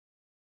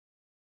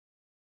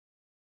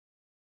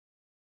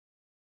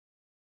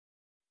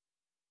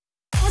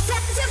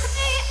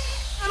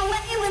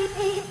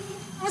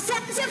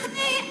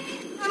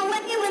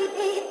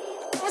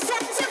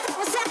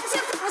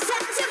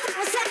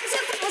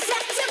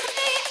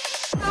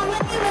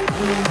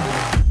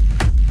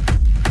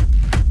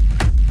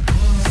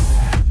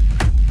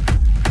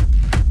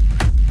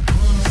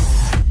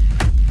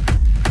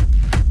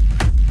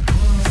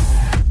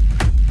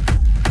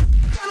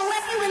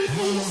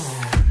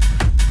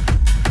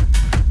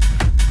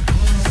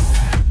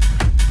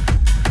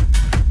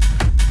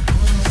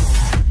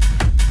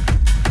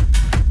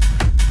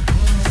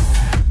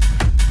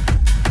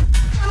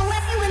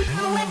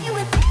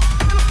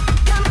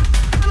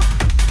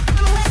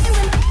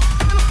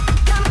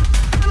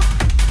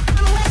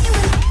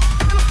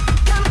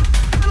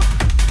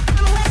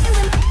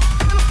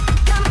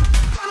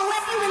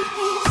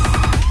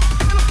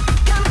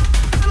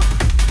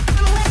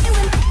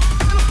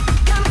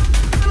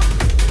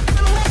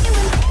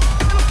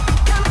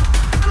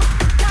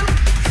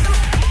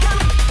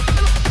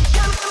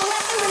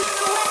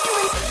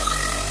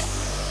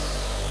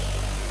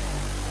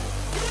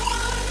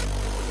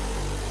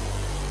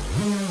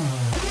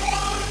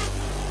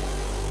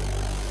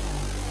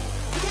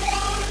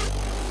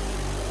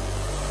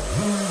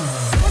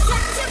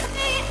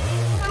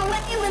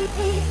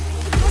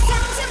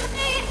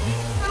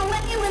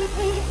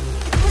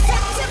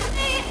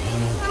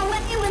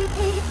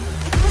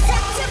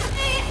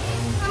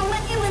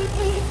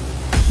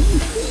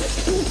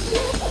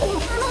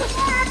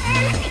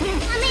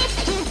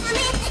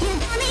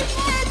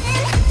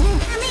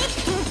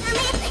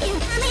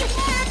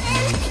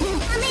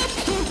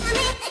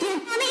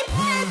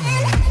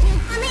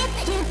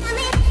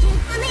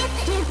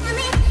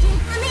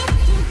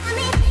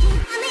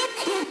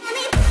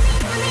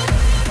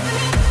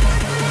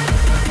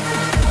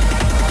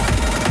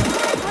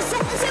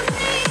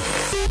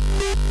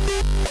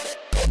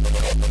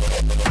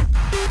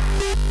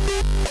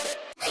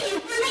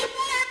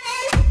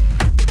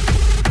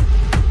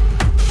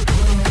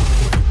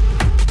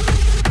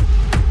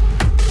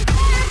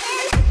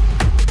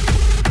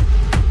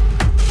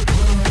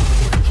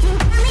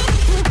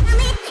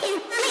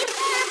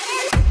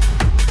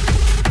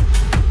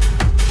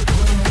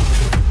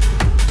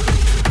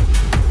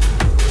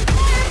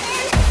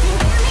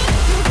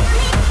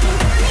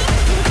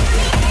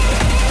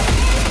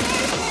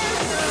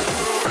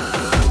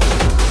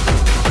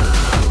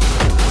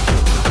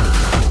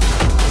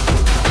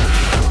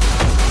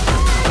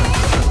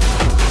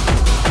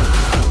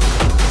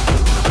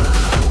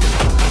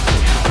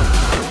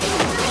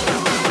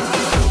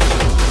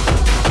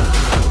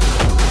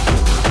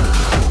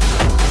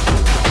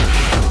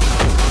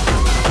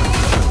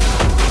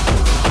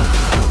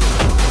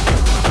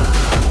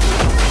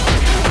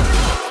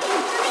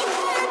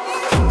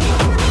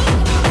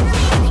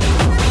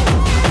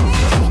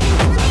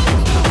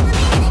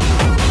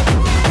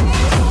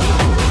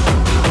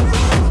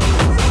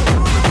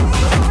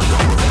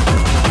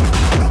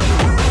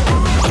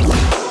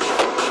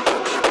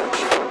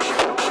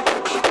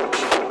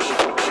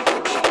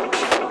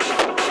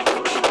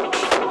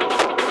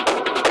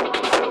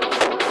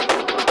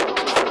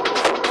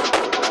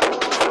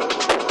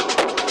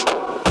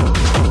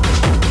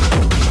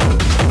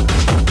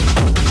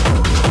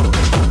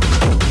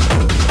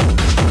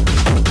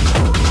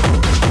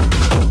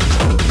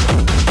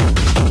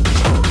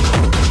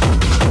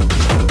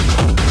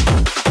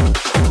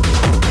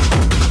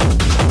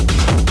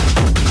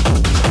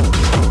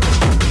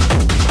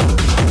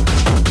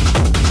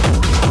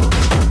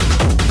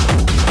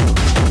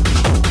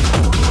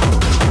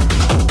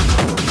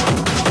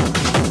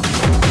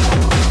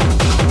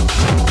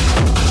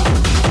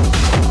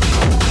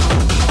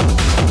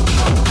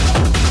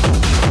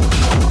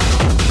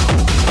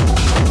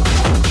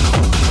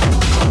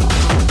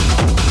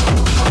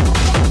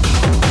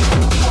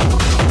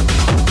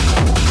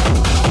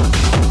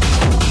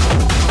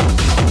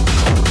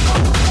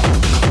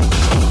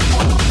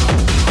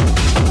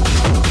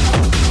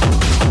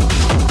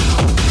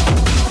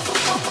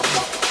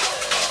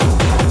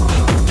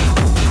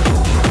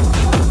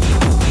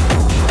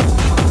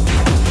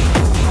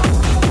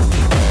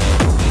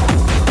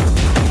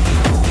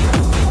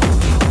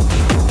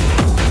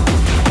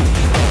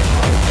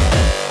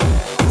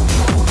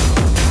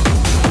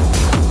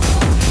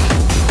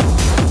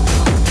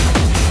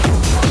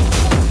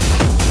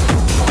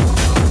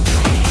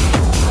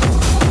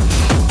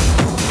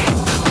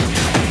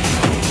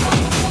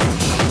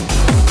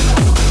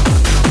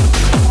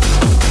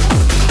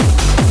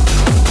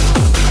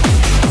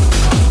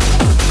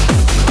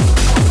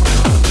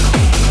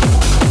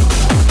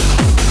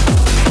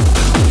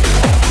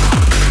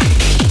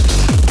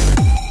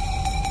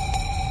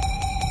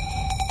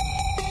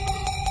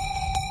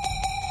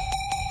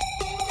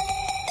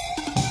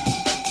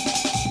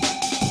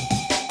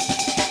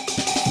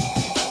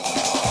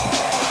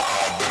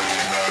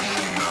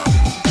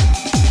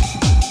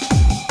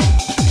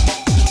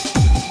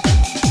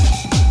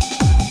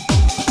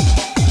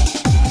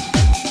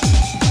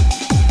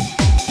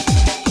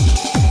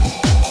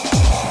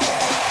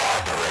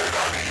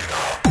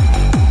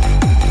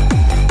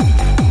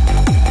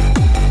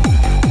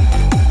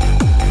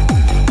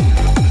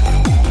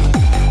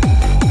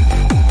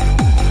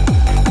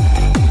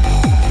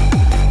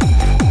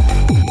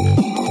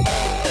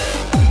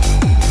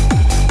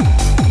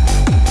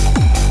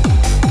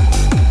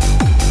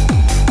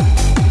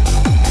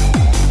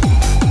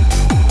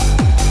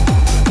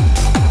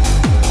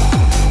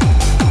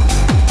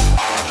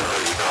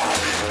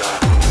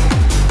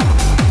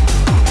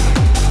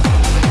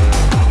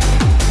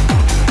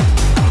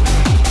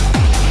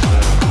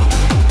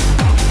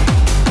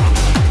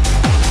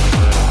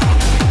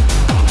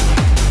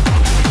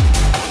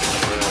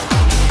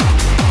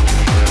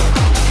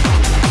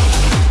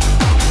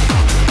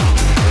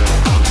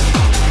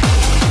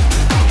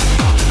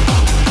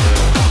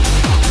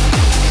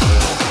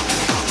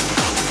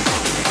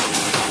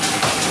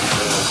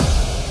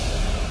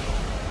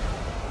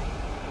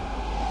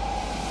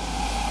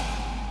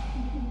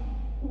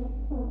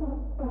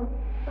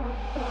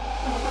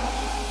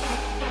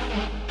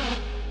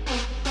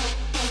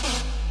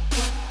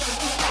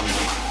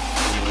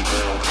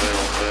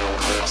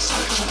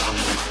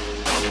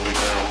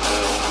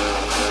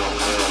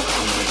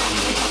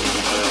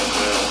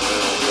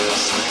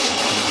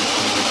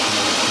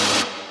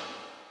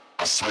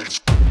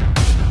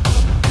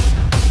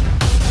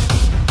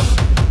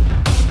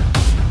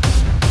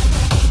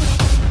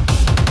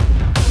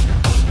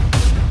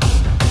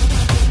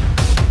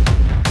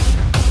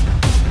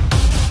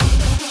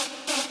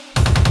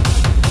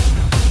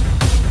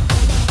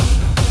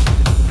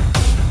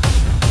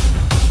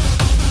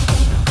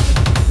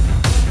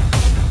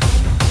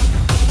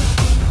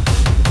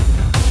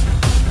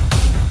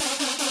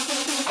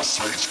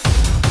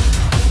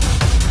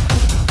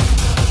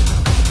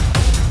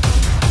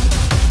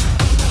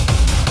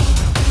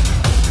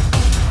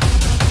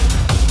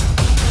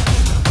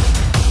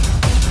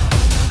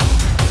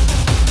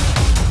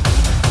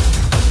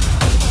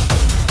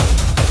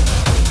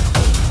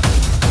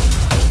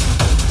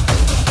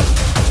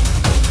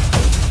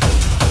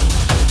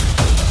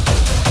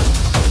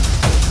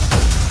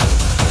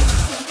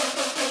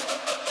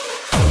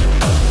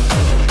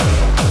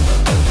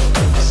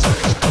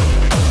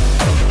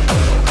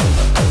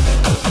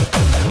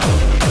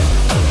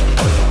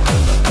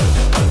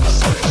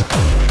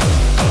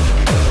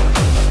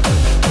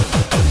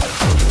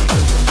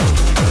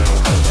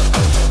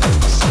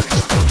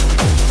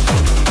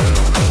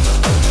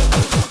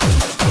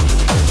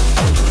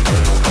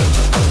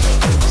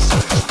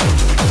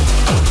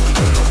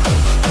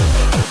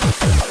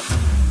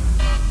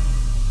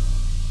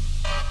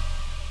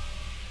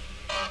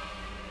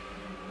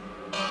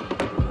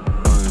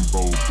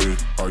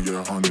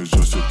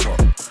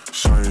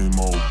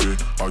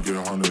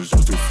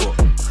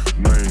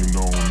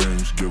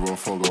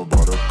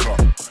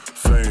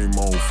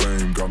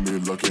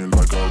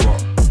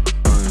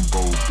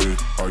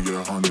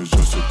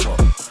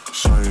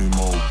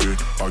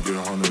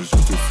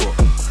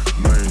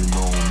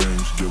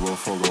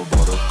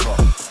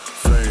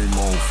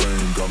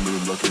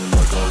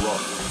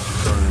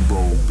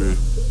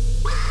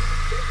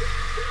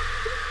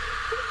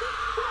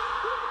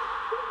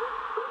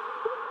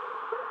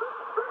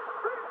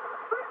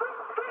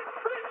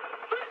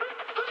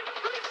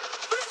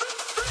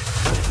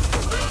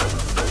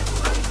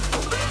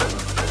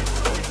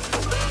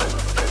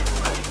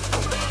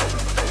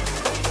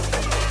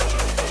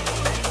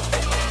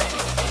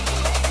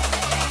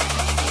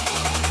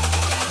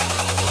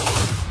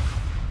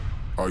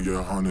I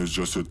get hundreds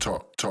just to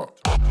talk.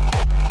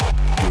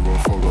 Give a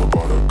fuck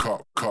about a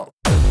cop.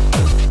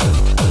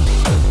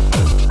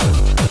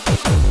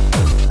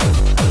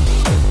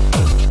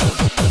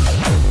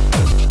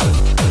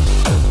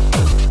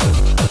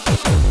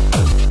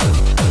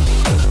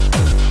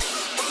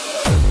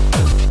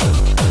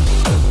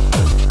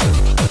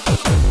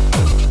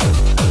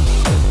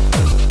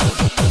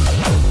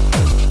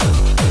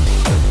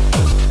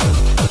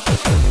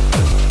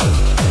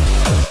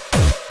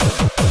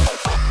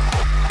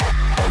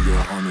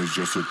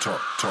 Just to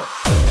talk.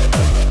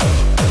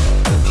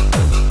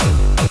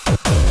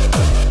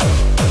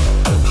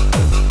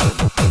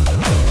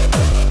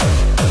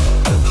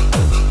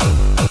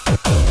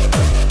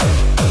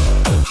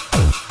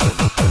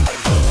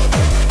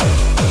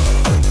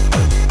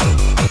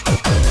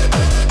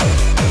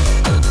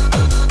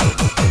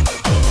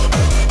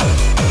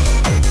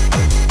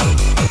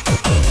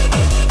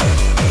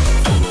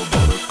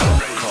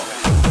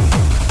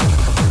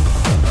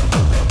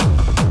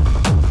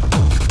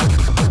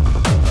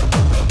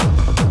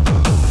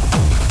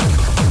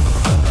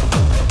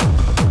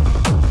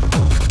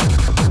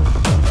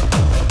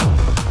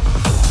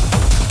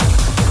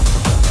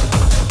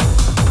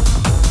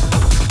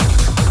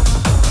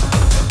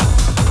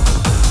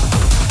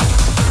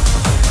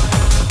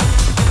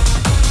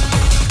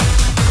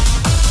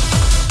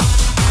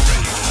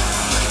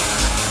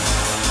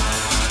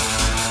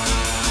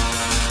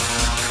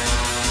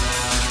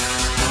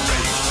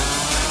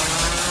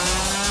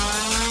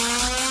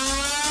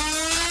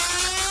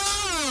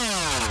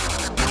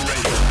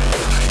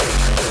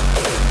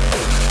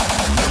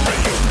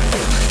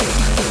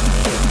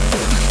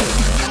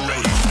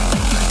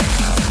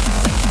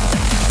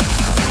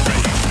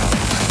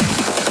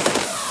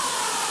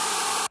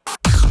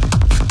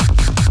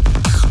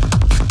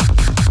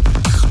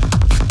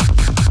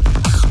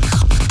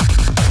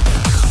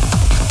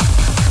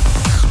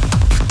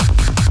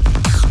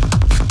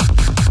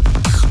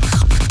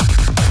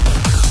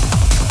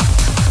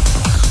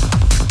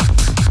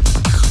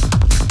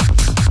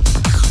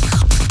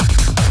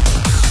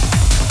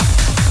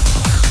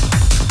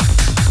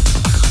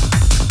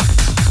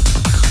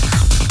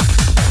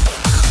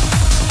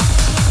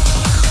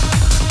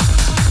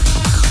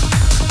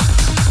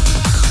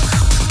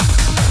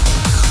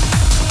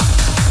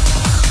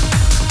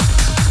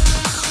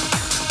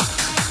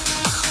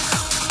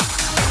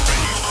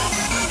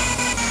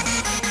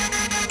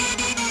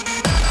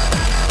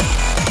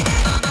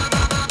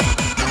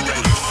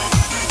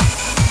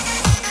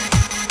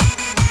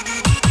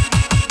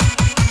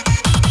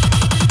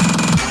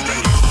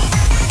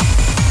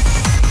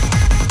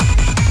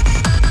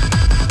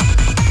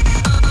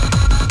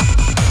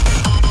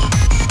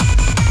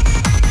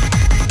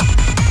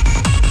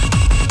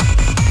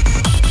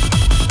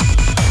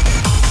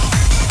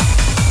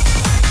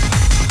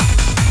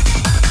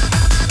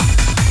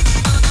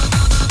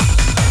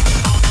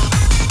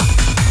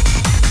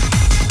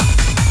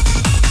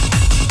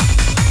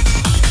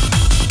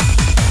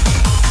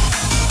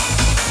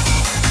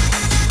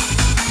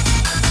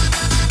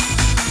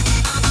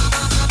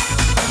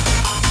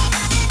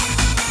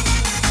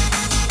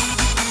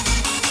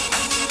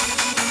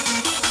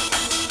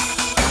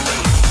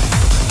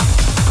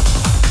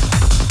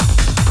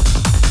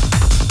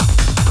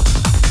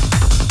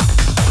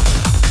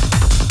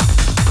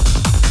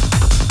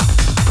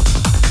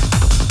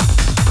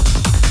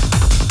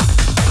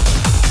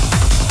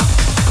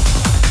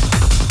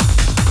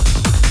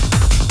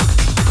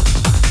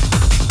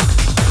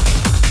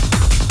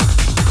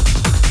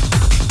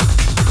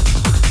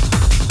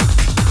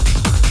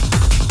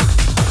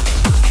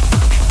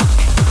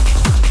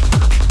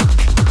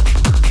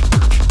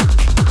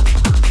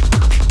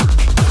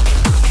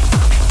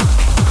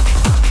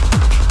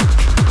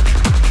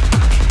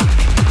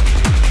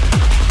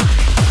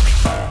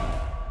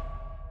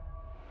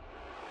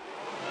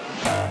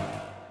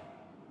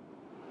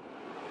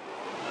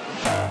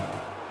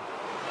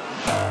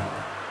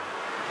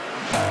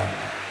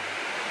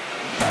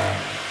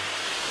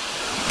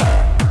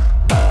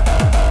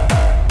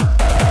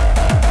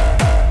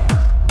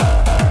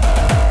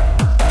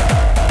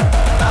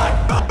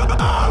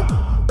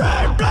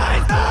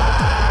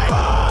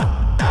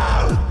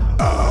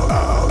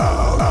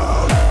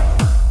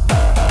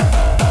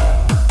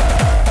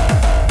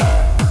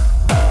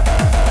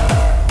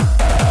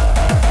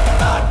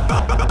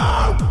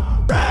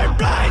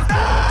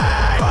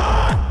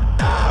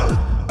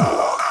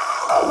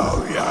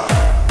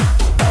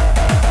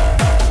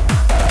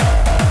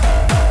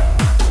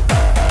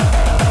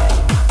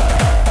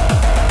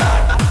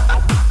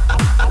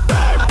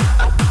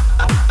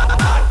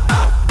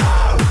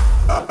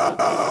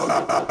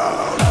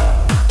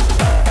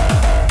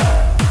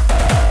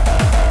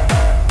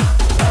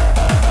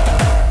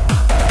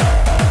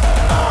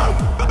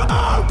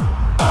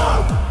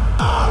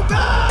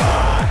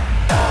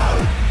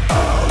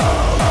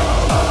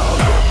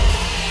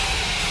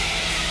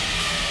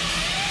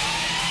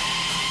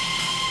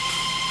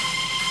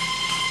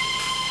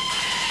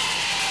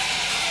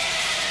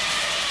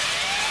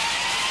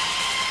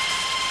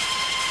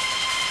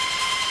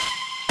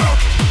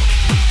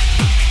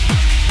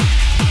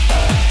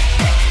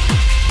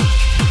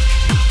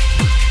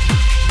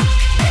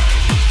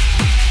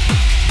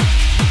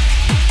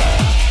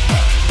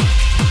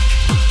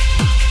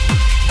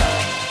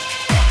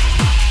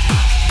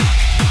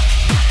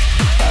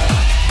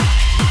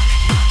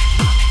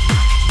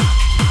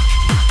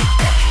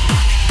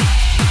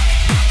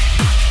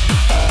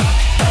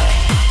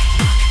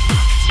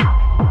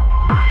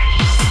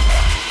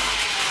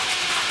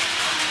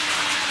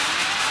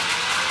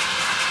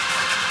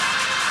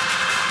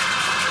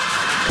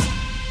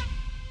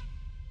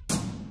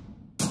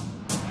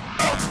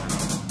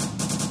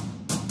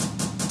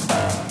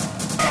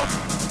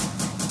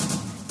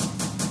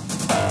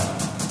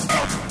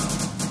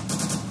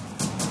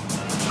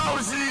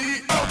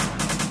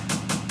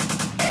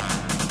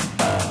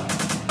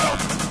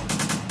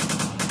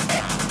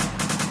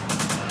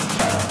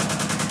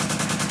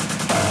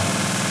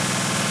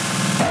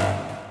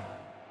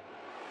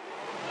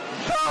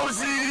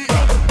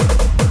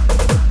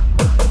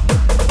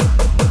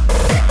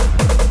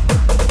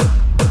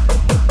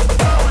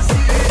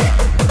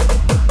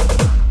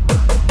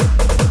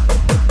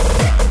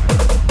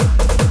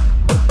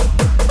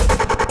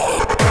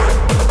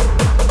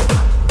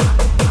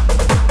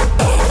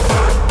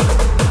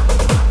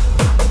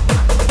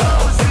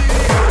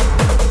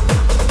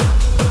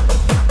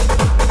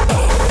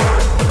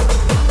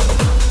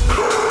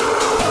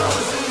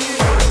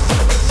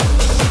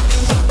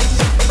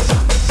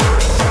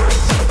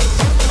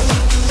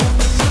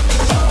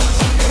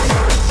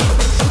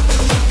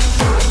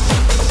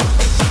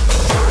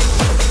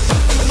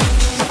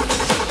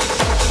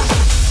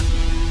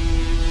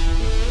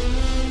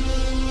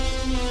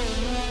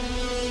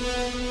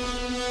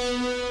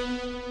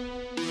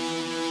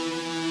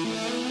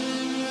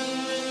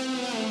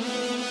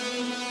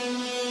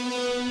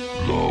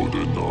 loud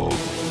enough.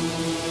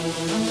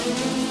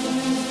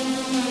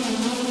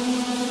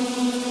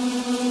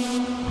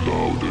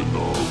 Loud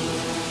enough.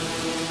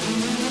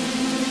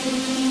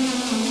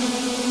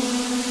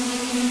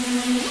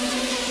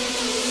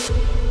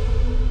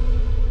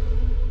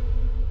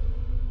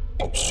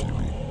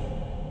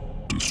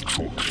 Absolute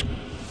destruction.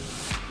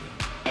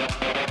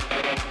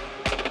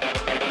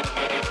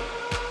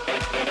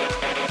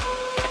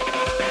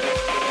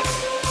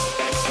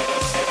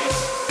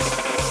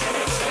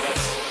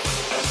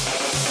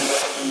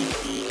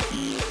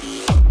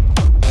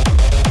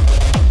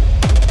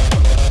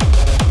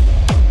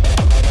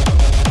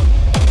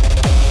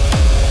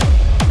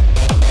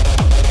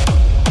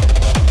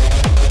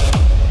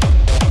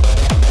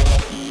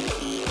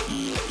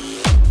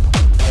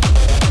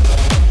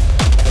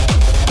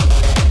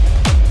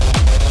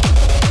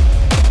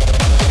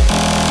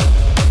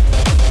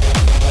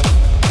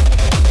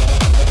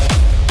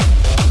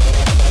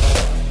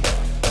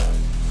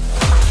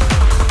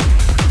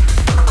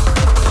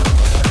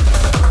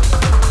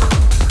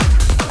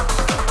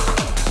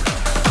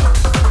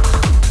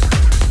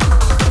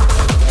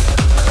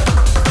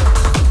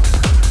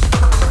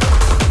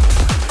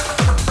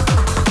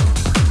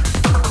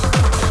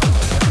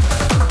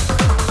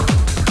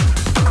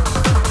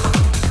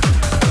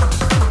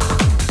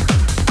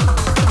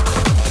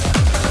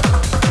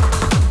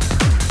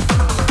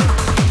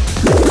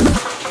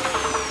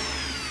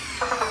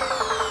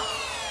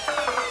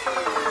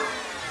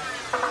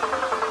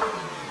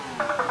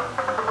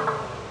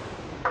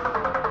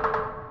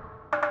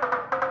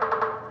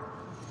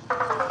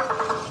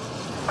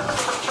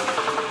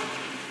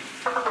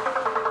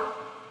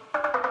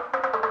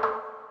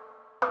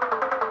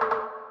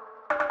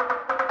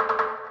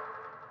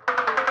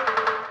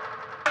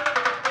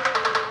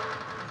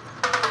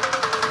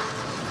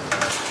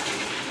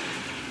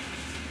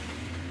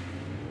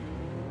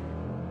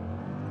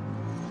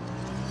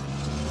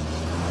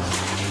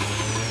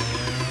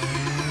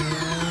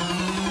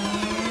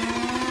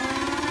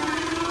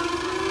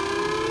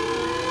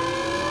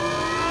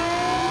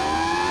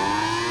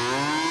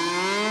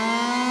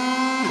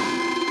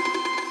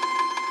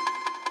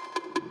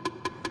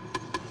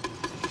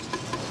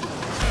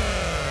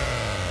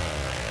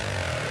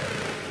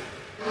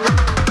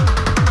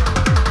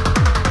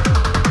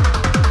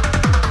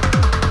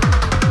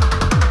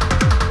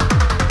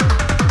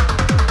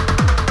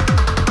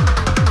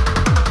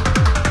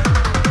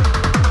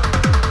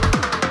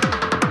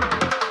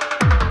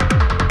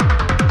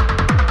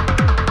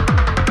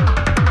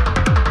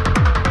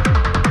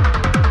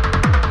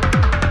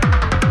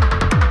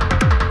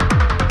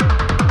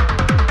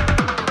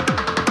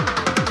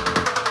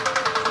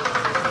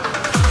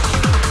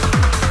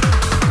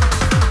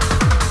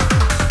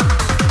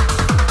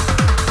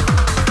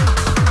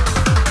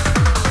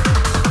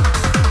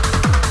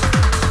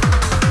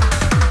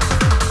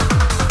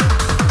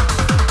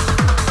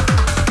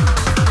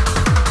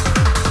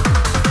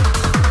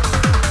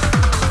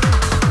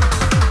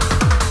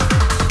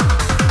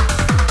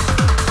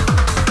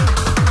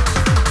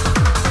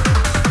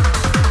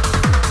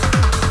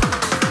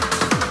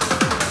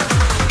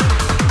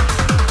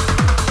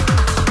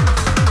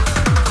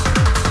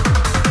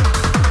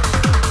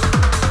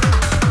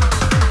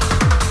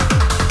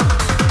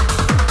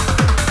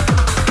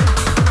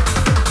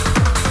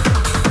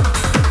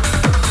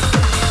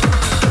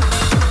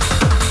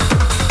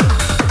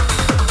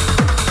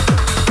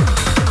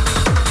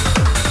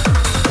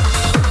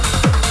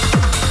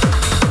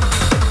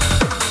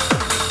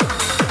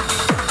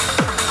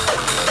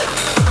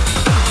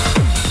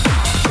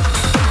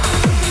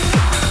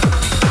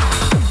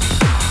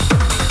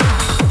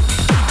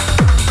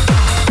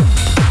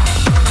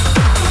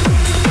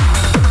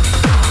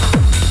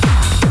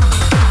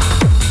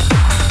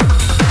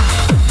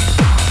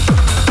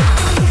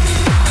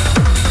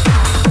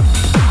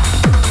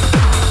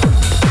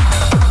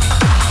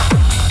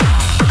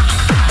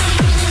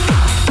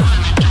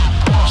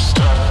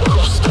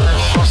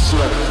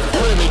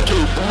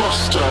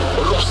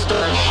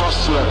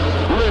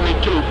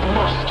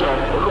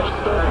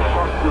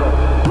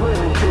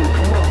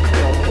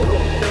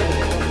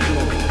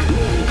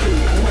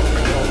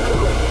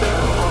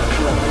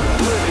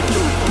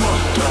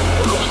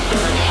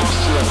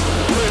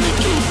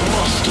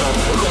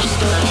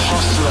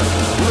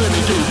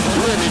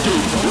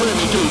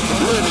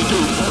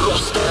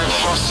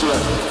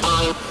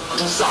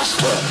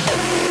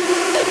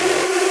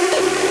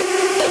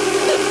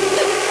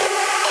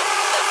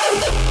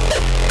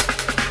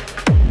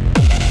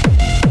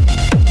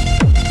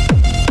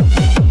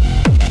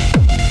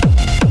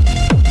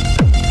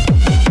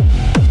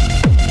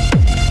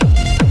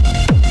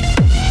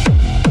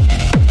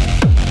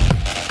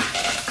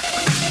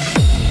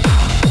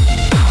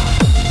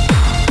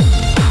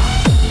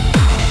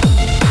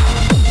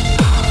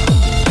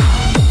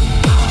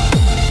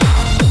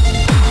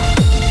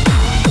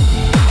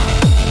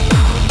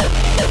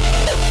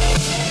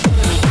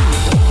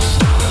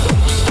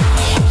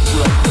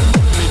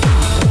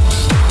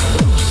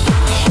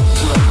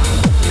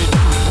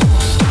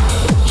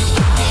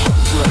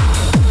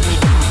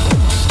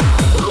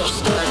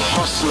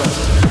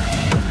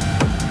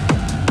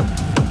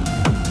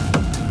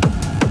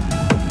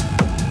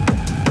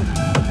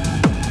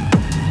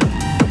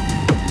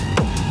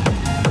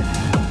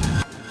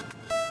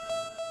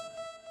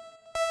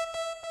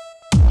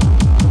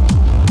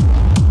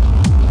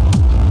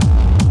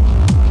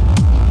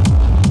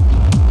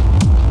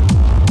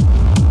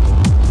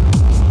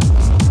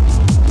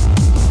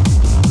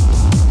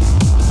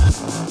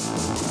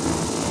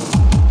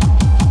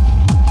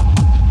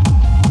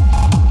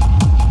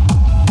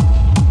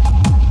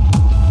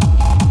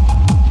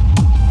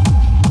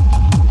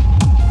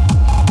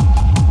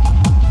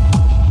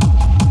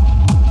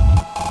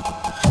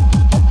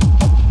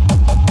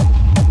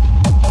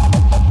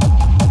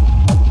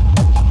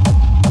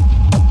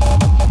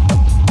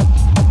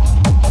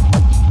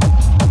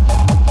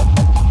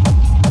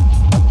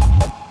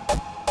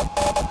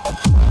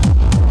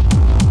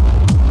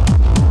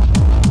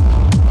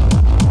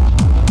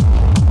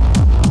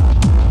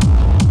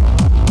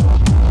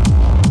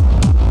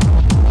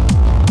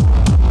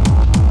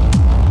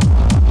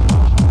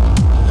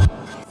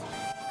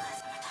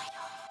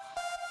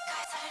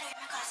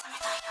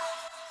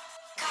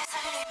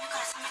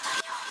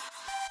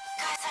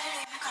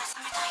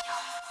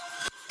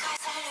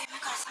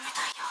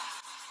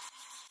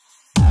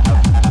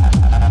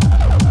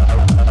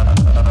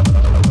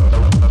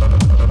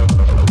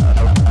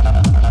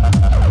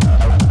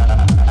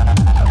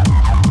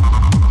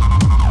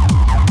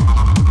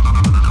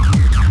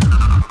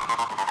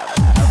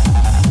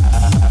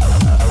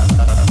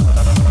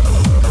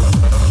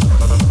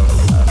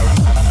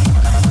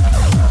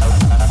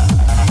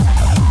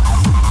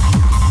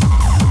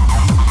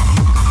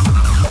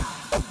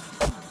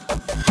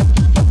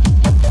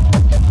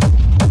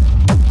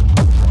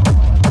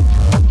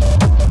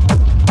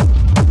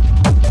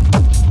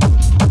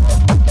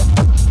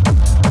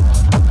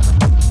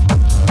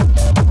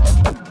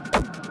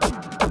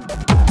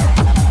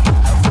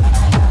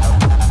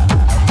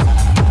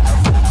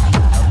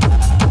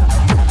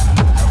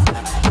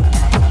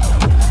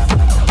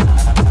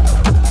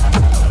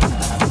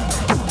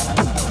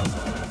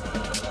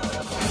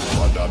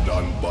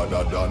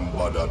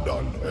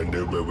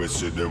 Anyway we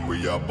see them,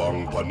 we a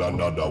bang pan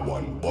another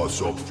one.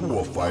 Bust up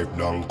 4, 5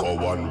 Nanko,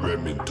 1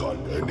 Remington.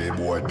 Any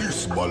boy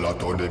this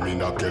ballot on them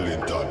in a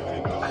Kellington.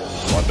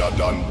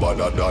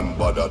 Badder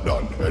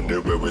than.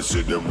 Anyway we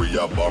see them, we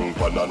a bang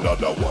pan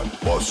another one.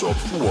 Bust up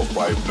 4,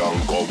 5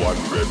 Nanko, 1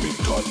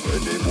 Remington.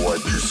 Any boy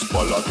this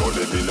ballot on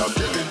them in a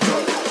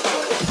Kellington.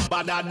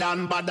 Badder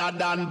than, bad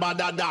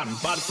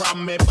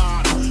from me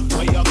born.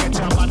 Where you get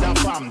your badder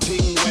from?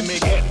 Thing when me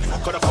get.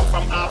 Coulda come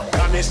from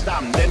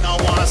Afghanistan. Then I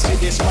wanna see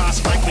this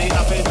fast like me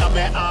up in me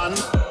hand.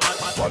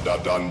 Badder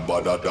than.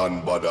 Badder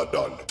than, badder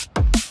than.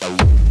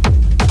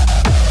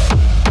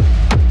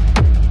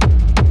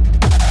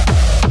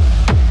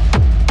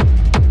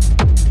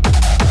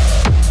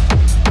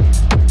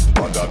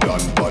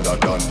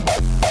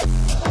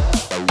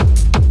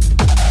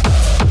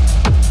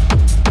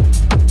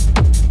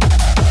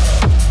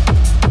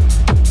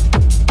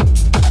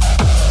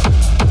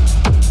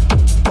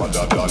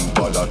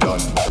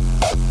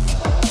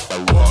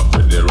 Walk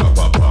with the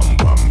rapper pam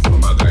pam.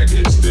 From a guy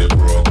this the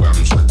program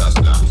shut a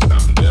slam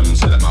slam. Them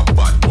say them a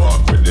bad.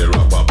 Walk with the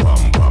rapper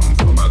pam pam.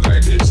 From a guy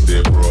this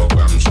the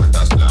program shut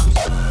a slam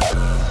slam.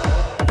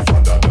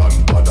 Badder than.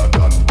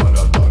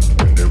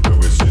 Anyway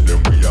we see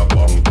them, we a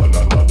bang pan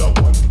another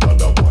one.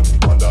 Badder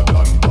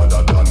than.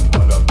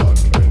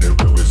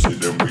 Anyway we see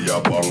them, we a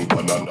bang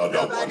pan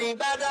another one. Nobody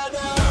better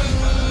than we.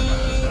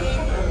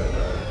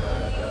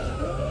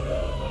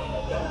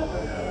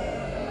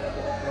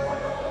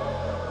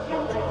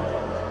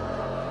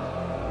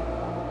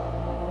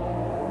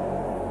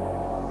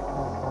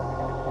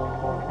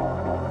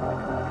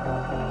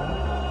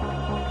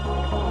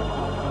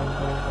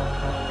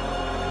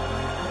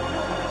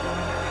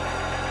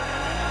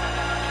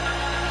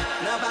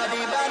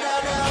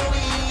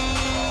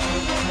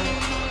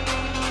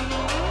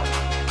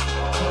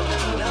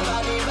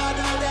 Nobody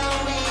better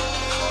than we.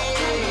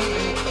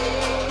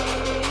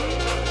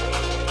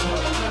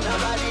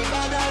 Nobody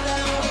better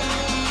than we.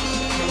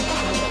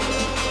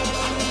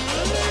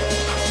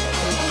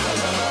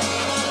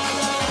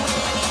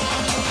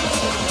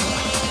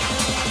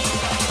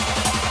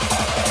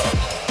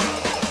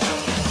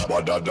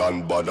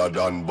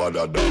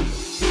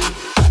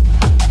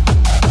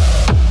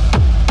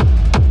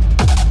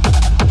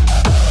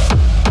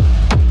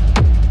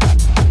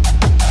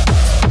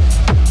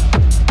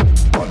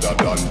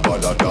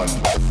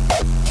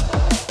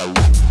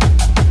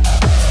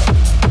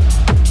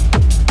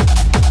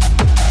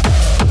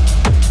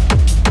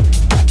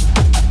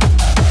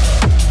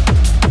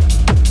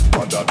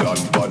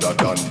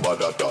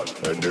 Badder than.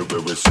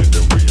 Anyway we see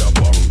them, we a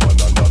bang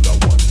pan another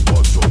one.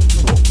 Bust up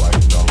 4, 5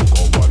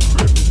 Nanko, 1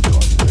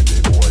 Remington. Any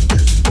boy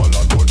this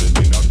ballot on them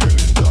in a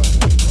Kellington.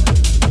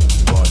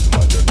 Bad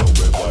man, you know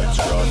we vibes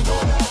grand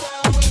done.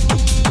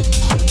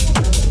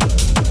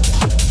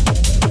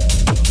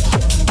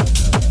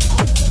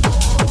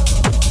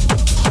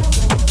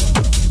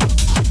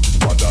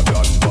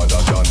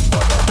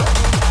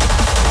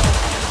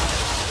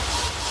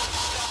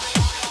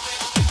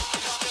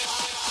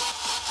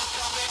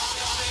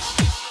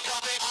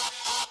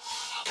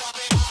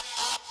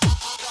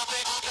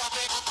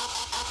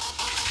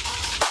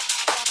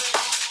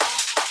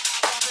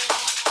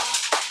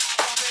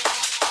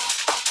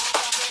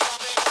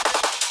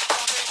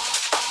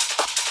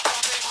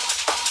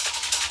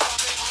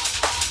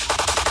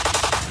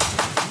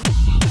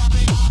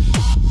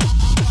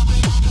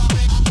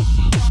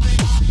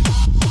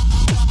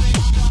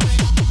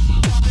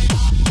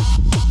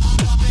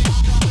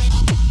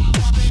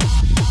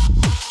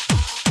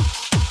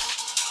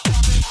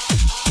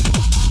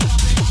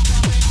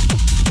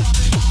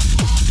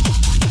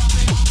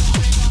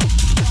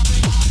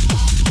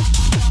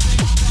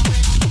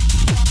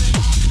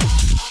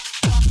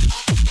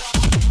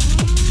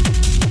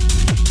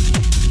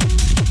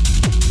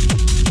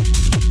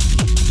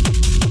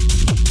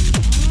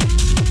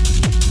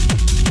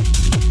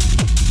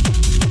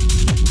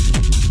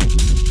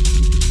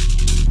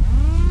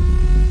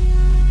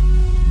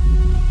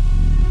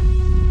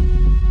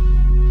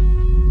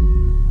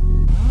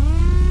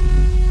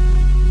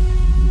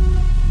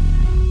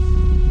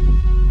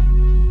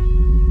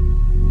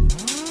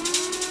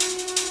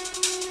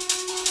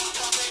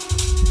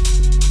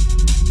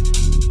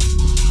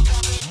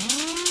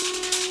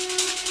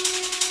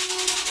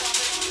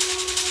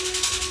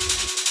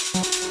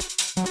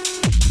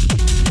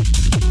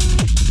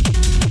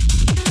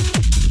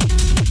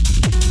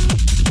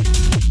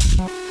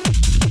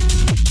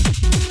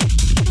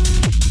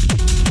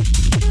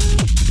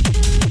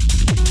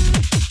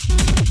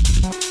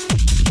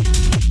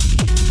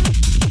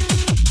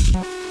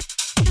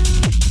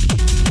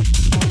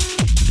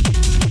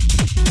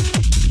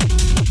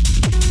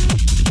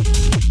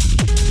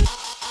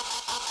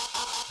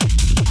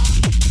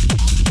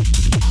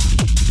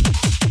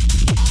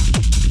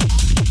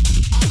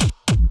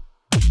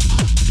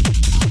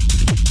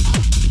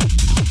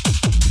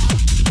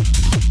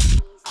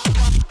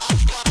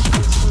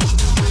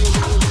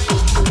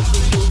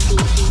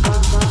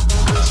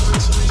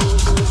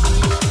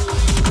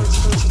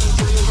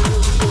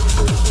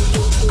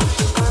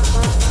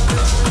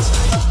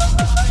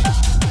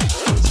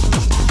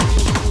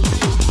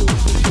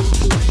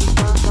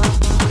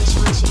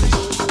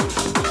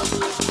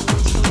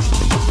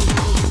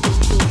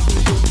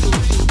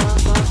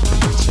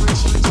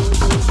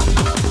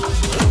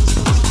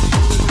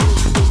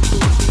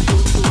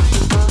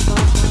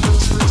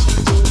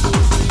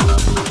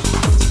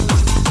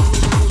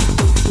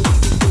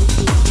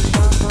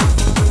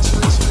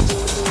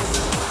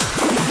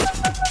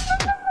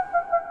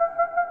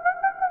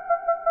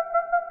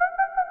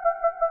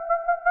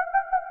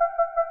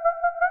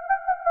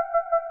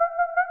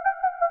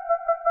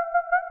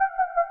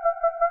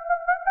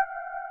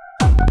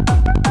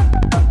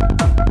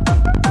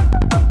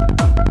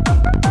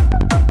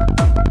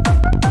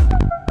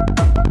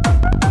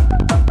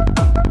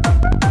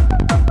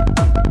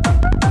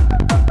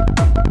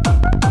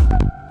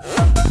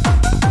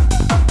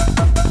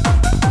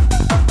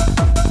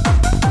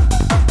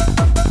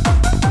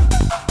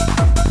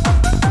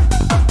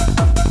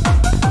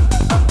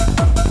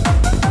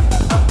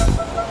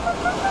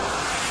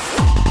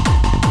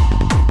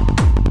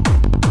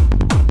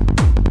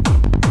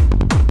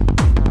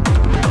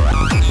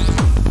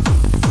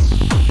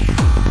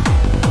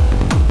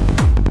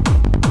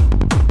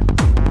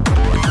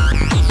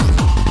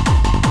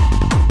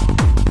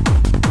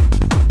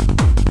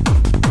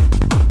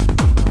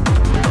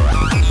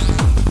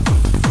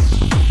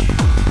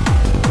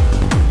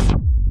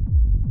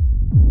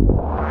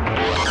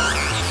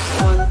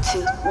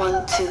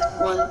 1, 2,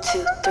 1,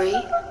 2, 3,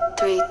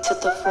 3 to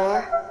the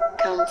 4,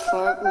 come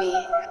for me.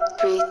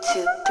 3,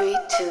 2, 3,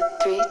 2,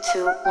 3,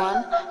 2,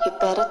 1. You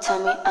better tell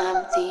me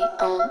I'm the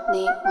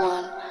only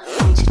one.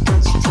 Don't you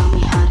tell me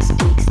how to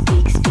speak,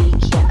 speak,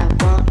 speak. Yeah, I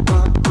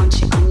want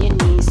you on your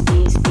knees,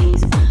 knees,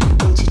 knees.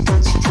 Don't you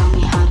tell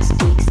me how to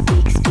speak,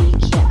 speak, speak.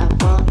 Yeah, I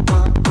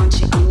want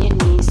you on your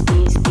knees,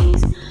 knees,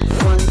 knees.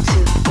 1,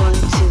 2, 1,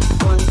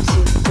 2, 1,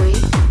 2, 3,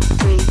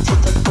 3 to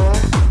the 4,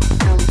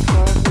 come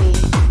for me.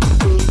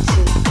 3,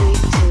 2, 3,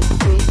 2,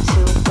 3,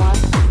 2, 1.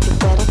 You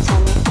better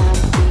tell me I'm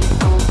the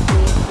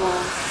only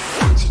one.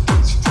 Don't you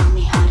tell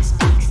me how to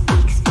speak,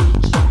 speak,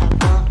 speak. Yeah,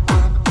 I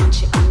want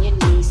you on your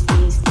knees,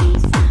 knees,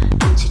 knees.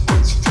 Don't you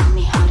tell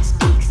me how to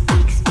speak,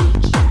 speak,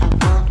 speak. Yeah,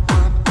 I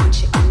want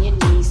you on your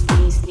knees,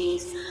 knees,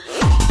 knees.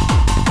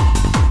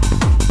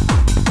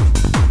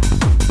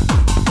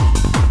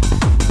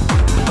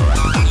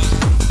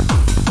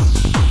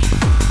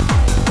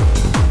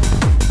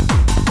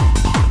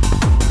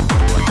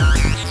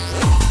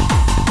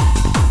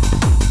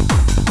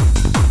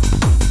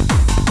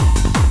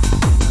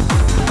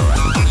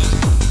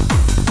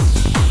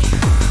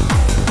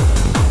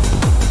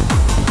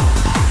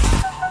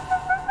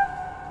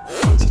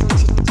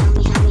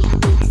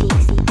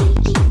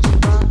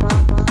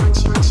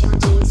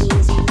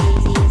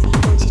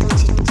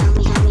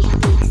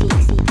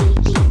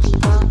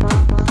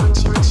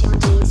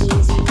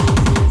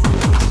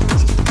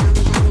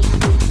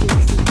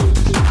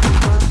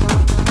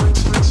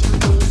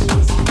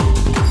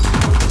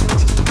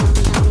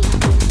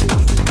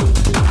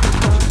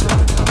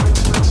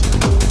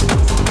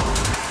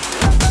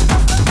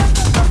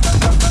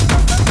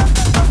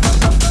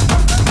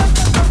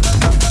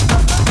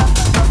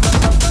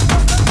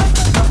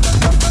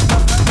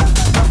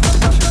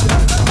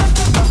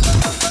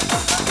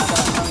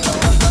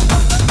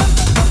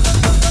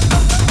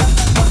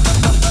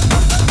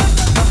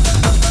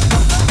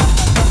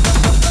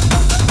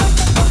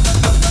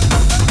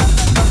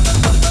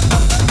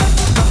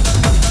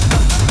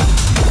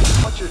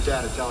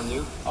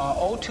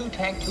 O2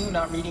 tank 2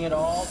 not reading at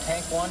all.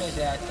 Tank 1 is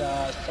at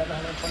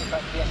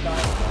 725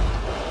 psi.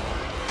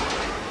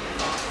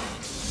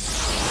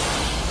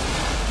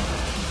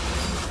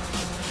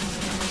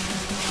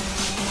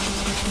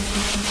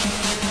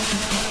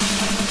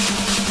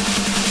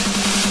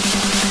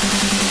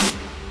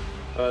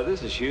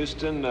 This is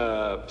Houston.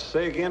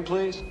 Say again,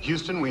 please.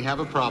 Houston, we have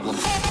a problem.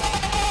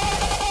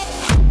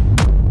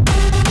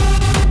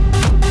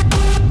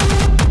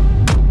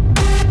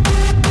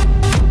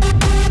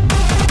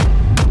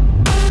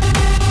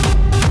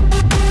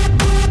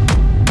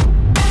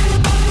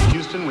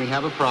 Houston, we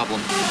have a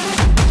problem.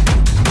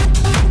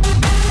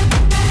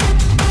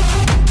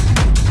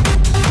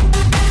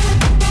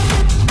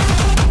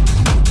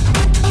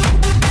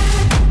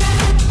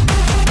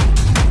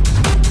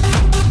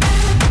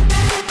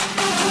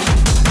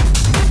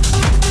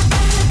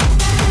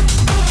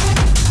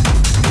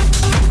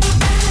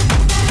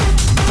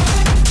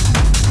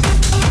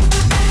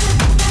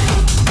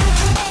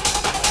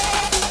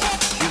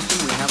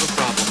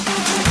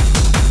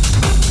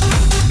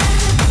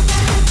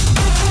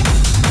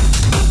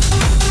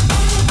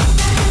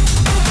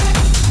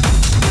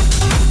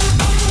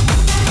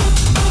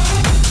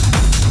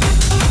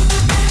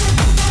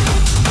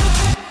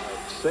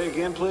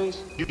 Please?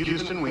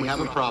 Houston, we have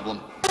a problem.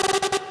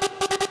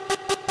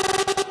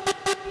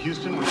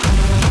 Houston, we...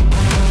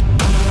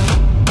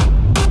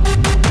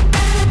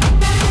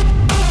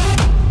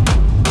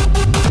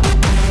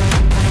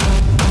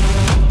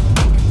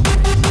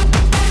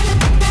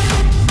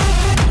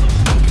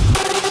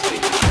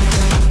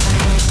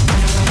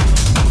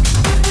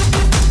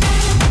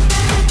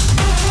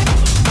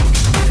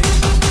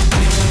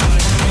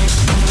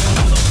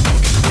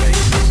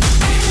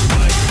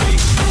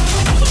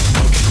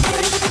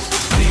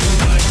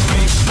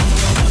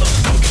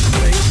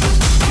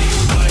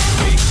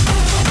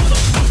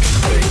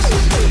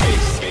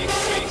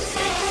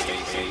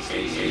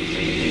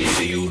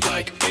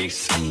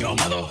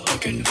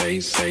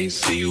 Face,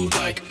 see you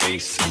like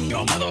bass in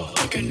your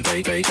motherfucking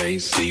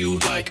face. See you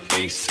like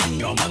bass in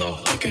your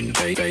motherfucking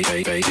face.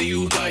 See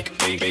you like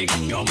bass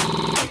in your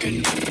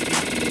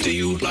motherfucking. Do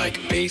you like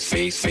bass?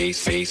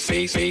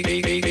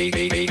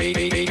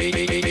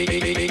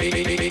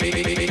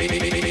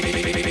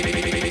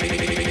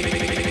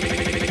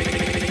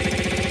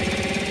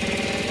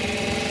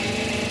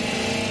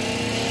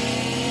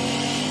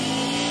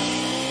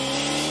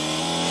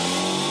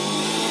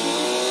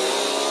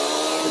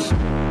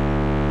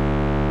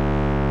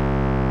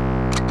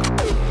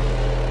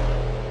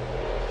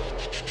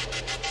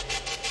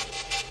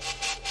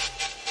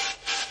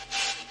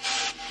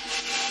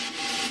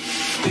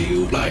 Do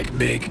you like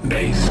big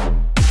bass?